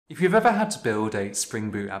If you've ever had to build a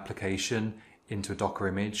Spring Boot application into a Docker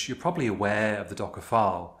image, you're probably aware of the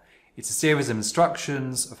Dockerfile. It's a series of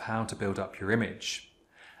instructions of how to build up your image.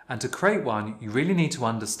 And to create one, you really need to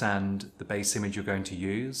understand the base image you're going to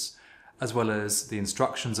use, as well as the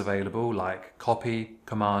instructions available like copy,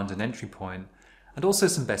 command, and entry point, and also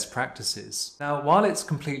some best practices. Now, while it's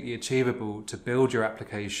completely achievable to build your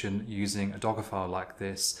application using a Dockerfile like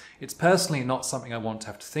this, it's personally not something I want to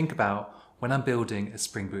have to think about when I'm building a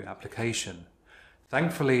Spring Boot application.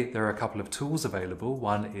 Thankfully, there are a couple of tools available.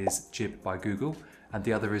 One is Jib by Google, and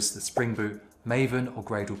the other is the Spring Boot Maven or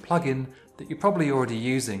Gradle plugin that you're probably already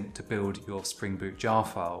using to build your Spring Boot jar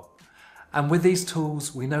file. And with these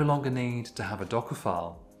tools, we no longer need to have a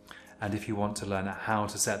Dockerfile. And if you want to learn how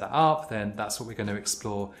to set that up, then that's what we're going to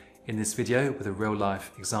explore in this video with a real life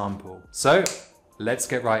example. So let's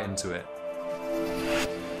get right into it.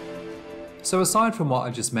 So aside from what I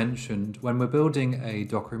just mentioned, when we're building a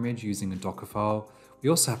Docker image using a Dockerfile, we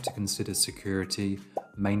also have to consider security,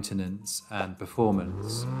 maintenance, and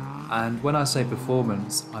performance. And when I say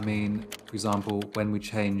performance, I mean, for example, when we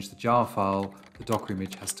change the jar file, the Docker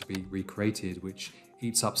image has to be recreated, which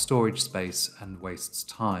eats up storage space and wastes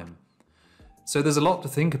time. So there's a lot to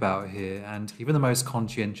think about here, and even the most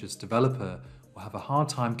conscientious developer will have a hard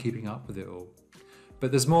time keeping up with it all. But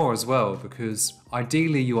there's more as well, because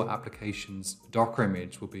ideally your application's Docker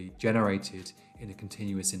image will be generated in a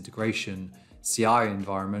continuous integration CI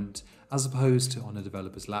environment as opposed to on a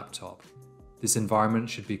developer's laptop. This environment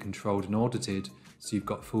should be controlled and audited so you've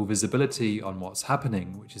got full visibility on what's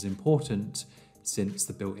happening, which is important since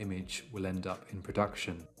the built image will end up in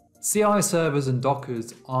production. CI servers and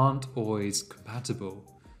Dockers aren't always compatible.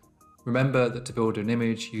 Remember that to build an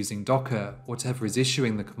image using Docker, whatever is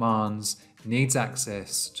issuing the commands needs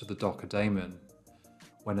access to the Docker daemon.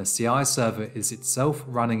 When a CI server is itself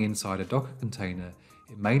running inside a Docker container,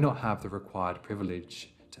 it may not have the required privilege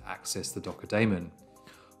to access the Docker daemon.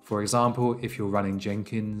 For example, if you're running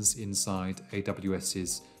Jenkins inside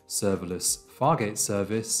AWS's serverless Fargate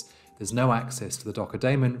service, there's no access to the Docker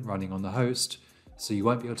daemon running on the host, so you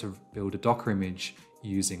won't be able to build a Docker image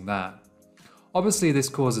using that. Obviously, this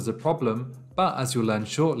causes a problem, but as you'll learn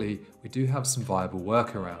shortly, we do have some viable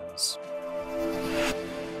workarounds.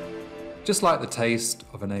 Just like the taste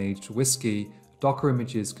of an aged whiskey, Docker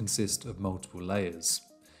images consist of multiple layers.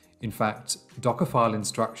 In fact, Dockerfile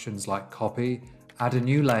instructions like copy add a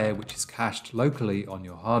new layer which is cached locally on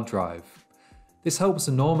your hard drive. This helps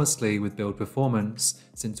enormously with build performance,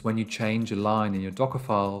 since when you change a line in your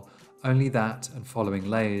Dockerfile, only that and following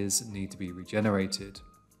layers need to be regenerated.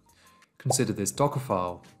 Consider this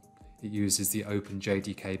Dockerfile. It uses the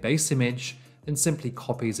OpenJDK base image, then simply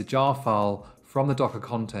copies a jar file from the Docker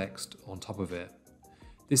context on top of it.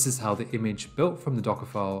 This is how the image built from the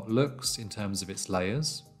Dockerfile looks in terms of its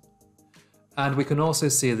layers. And we can also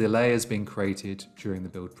see the layers being created during the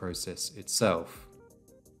build process itself.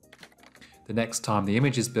 The next time the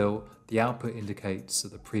image is built, the output indicates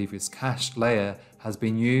that the previous cached layer has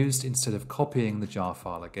been used instead of copying the jar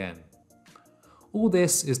file again. All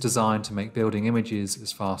this is designed to make building images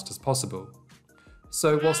as fast as possible.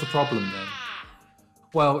 So what's the problem then?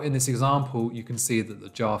 Well, in this example, you can see that the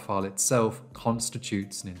jar file itself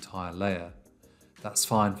constitutes an entire layer. That's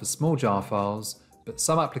fine for small jar files, but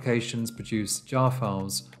some applications produce jar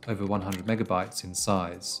files over 100 megabytes in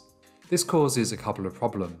size. This causes a couple of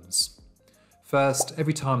problems. First,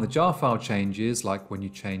 every time the jar file changes, like when you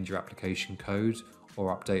change your application code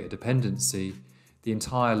or update a dependency, the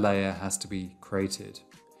entire layer has to be created.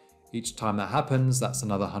 Each time that happens, that's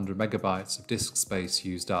another 100 megabytes of disk space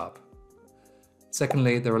used up.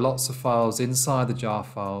 Secondly, there are lots of files inside the jar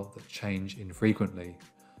file that change infrequently.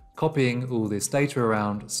 Copying all this data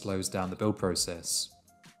around slows down the build process.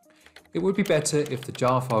 It would be better if the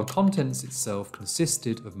jar file contents itself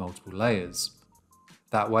consisted of multiple layers.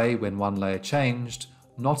 That way, when one layer changed,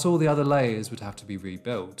 not all the other layers would have to be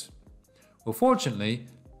rebuilt. Well, fortunately,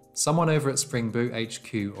 someone over at Spring Boot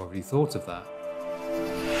HQ already thought of that.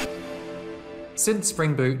 Since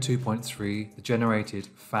Spring Boot 2.3, the generated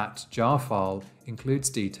FAT jar file includes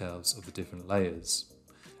details of the different layers.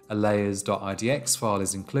 A layers.idx file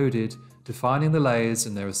is included, defining the layers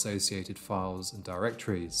and their associated files and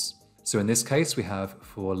directories. So in this case, we have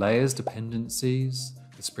 4 layers dependencies,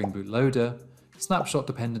 the Spring Boot loader, snapshot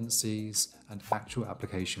dependencies, and actual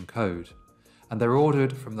application code. And they're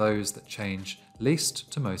ordered from those that change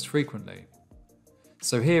least to most frequently.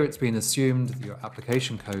 So here it's been assumed that your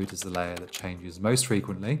application code is the layer that changes most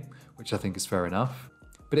frequently, which I think is fair enough,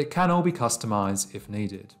 but it can all be customized if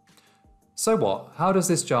needed. So what? How does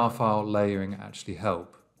this jar file layering actually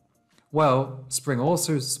help? Well, Spring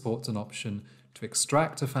also supports an option to to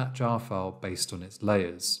extract a fat jar file based on its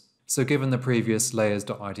layers. So given the previous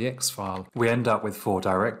layers.idx file, we end up with 4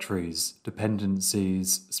 directories: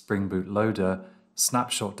 dependencies, Spring Boot loader,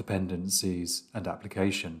 snapshot dependencies, and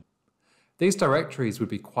application. These directories would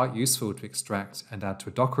be quite useful to extract and add to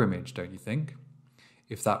a Docker image, don't you think?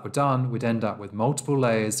 If that were done, we'd end up with multiple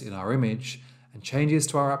layers in our image, and changes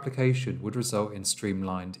to our application would result in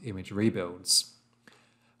streamlined image rebuilds.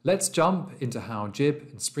 Let's jump into how Jib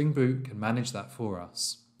and Spring Boot can manage that for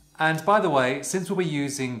us. And by the way, since we'll be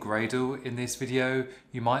using Gradle in this video,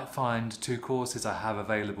 you might find 2 courses I have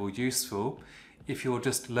available useful. If you're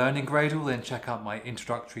just learning Gradle, then check out my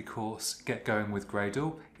introductory course, Get Going with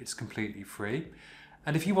Gradle. It's completely free.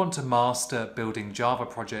 And if you want to master building Java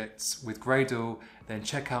projects with Gradle, then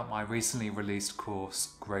check out my recently released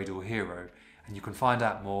course, Gradle Hero. And you can find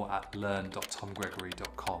out more at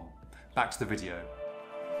learn.tomgregory.com. Back to the video.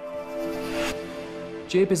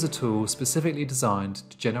 Jib is a tool specifically designed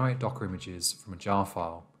to generate Docker images from a jar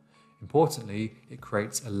file. Importantly, it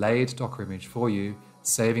creates a layered Docker image for you,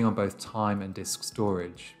 saving on both time and disk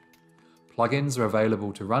storage. Plugins are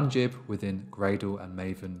available to run Jib within Gradle and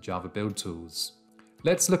Maven Java build tools.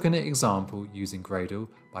 Let's look at an example using Gradle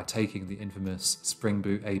by taking the infamous Spring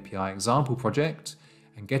Boot API example project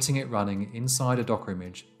and getting it running inside a Docker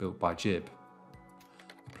image built by Jib.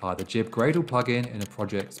 Apply the Jib Gradle plugin in a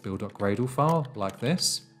project's build.gradle file like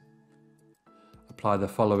this. Apply the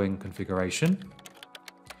following configuration.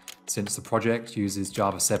 Since the project uses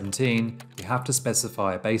Java 17, we have to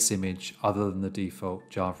specify a base image other than the default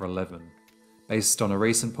Java 11. Based on a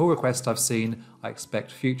recent pull request I've seen, I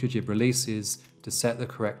expect future Jib releases to set the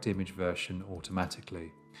correct image version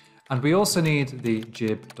automatically. And we also need the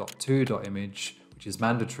jib.to.image, which is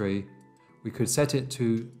mandatory. We could set it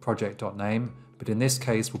to project.name, but in this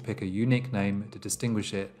case we'll pick a unique name to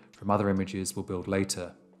distinguish it from other images we'll build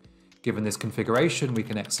later. Given this configuration, we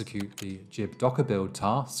can execute the Jib Docker build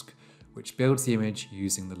task, which builds the image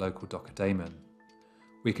using the local Docker daemon.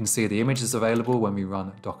 We can see the images available when we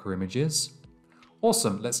run Docker images.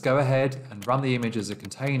 Awesome, let's go ahead and run the image as a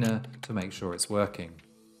container to make sure it's working.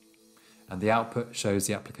 And the output shows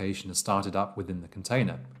the application has started up within the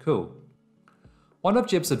container. Cool. One of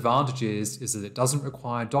Jib's advantages is that it doesn't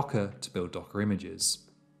require Docker to build Docker images.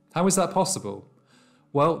 How is that possible?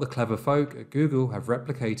 Well, the clever folk at Google have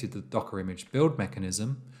replicated the Docker image build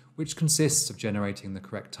mechanism, which consists of generating the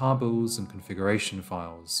correct tables and configuration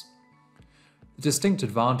files. The distinct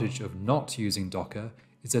advantage of not using Docker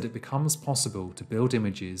is that it becomes possible to build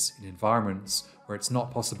images in environments where it's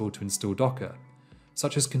not possible to install Docker,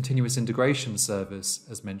 such as continuous integration service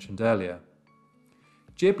as mentioned earlier.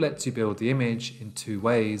 Jib lets you build the image in 2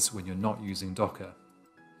 ways when you're not using Docker.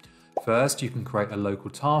 First, you can create a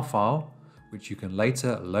local tar file, which you can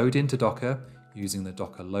later load into Docker using the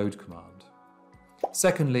docker load command.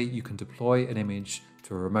 Secondly, you can deploy an image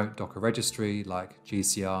to a remote Docker registry like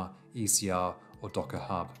GCR, ECR, or Docker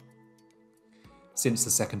Hub. Since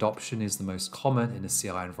the second option is the most common in a CI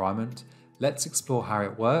environment, let's explore how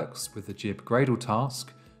it works with the Jib Gradle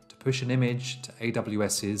task to push an image to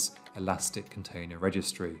AWS's Elastic Container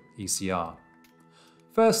Registry, ECR.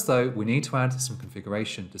 First though, we need to add some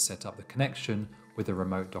configuration to set up the connection with a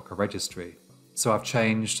remote Docker registry. So I've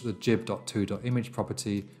changed the jib.to.image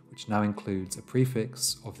property, which now includes a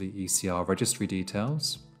prefix of the ECR registry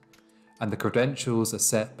details, and the credentials are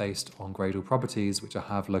set based on Gradle properties, which I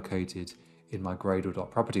have located in my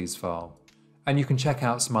gradle.properties file. And you can check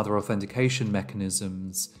out some other authentication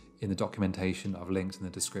mechanisms in the documentation I've linked in the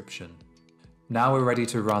description. Now we're ready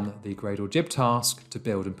to run the Gradle Jib task to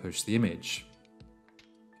build and push the image.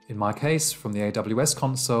 In my case, from the AWS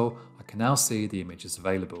console, I can now see the image is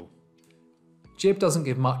available. Jib doesn't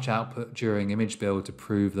give much output during image build to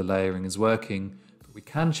prove the layering is working, but we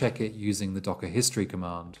can check it using the Docker history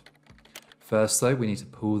command. First though, we need to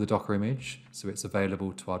pull the Docker image so it's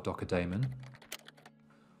available to our Docker daemon.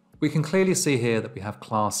 We can clearly see here that we have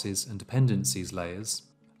classes and dependencies layers,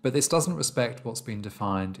 but this doesn't respect what's been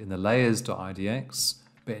defined in the layers.idx,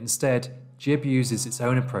 but instead Jib uses its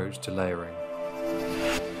own approach to layering.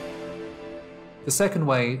 The second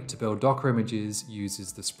way to build Docker images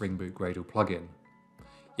uses the Spring Boot Gradle plugin.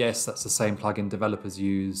 Yes, that's the same plugin developers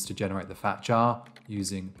use to generate the fat jar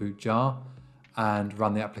using bootjar and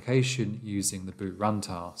run the application using the boot run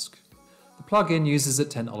task. The plugin uses a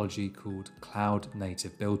technology called Cloud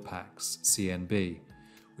Native Build Packs, CNB,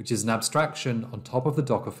 which is an abstraction on top of the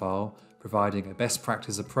Dockerfile, providing a best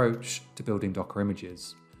practice approach to building Docker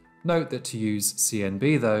images. Note that to use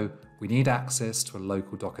CNB though, we need access to a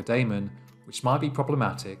local Docker daemon, which might be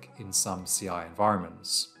problematic in some CI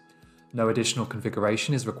environments. No additional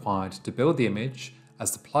configuration is required to build the image,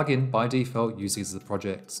 as the plugin by default uses the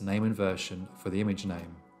project's name and version for the image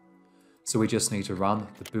name. So we just need to run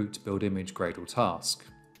the boot build image Gradle task.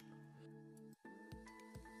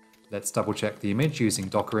 Let's double check the image using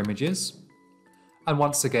Docker images. And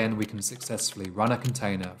once again, we can successfully run a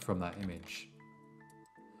container from that image.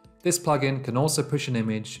 This plugin can also push an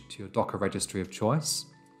image to your Docker registry of choice.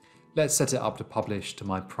 Let's set it up to publish to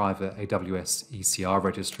my private AWS ECR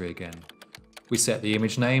registry again. We set the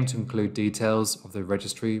image name to include details of the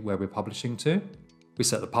registry where we're publishing to. We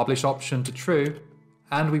set the publish option to true,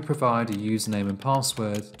 and we provide a username and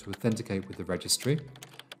password to authenticate with the registry.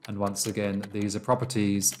 And once again, these are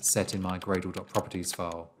properties set in my Gradle.properties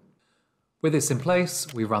file. With this in place,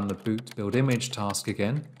 we run the boot build image task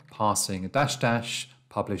again, passing a --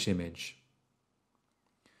 publish image.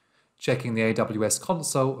 Checking the AWS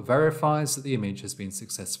console verifies that the image has been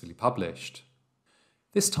successfully published.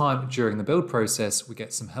 This time, during the build process, we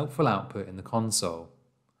get some helpful output in the console.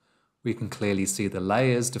 We can clearly see the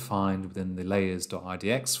layers defined within the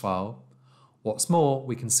layers.idx file. What's more,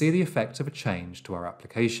 we can see the effect of a change to our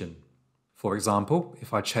application. For example,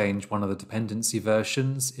 if I change one of the dependency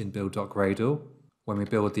versions in build.gradle, when we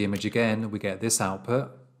build the image again, we get this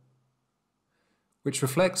output, which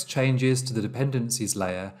reflects changes to the dependencies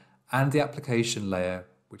layer and the application layer,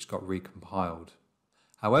 which got recompiled.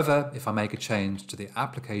 However, if I make a change to the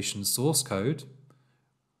application source code,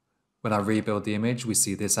 when I rebuild the image, we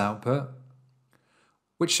see this output,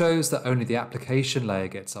 which shows that only the application layer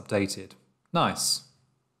gets updated. Nice.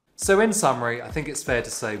 So in summary, I think it's fair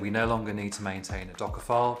to say we no longer need to maintain a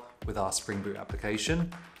Dockerfile with our Spring Boot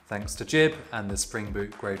application, thanks to Jib and the Spring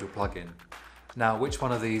Boot Gradle plugin. Now, which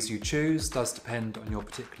one of these you choose does depend on your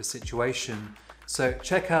particular situation, so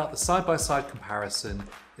check out the side-by-side comparison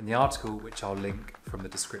in the article, which I'll link from the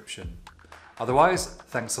description. Otherwise,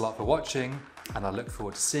 thanks a lot for watching, and I look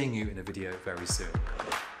forward to seeing you in a video very soon.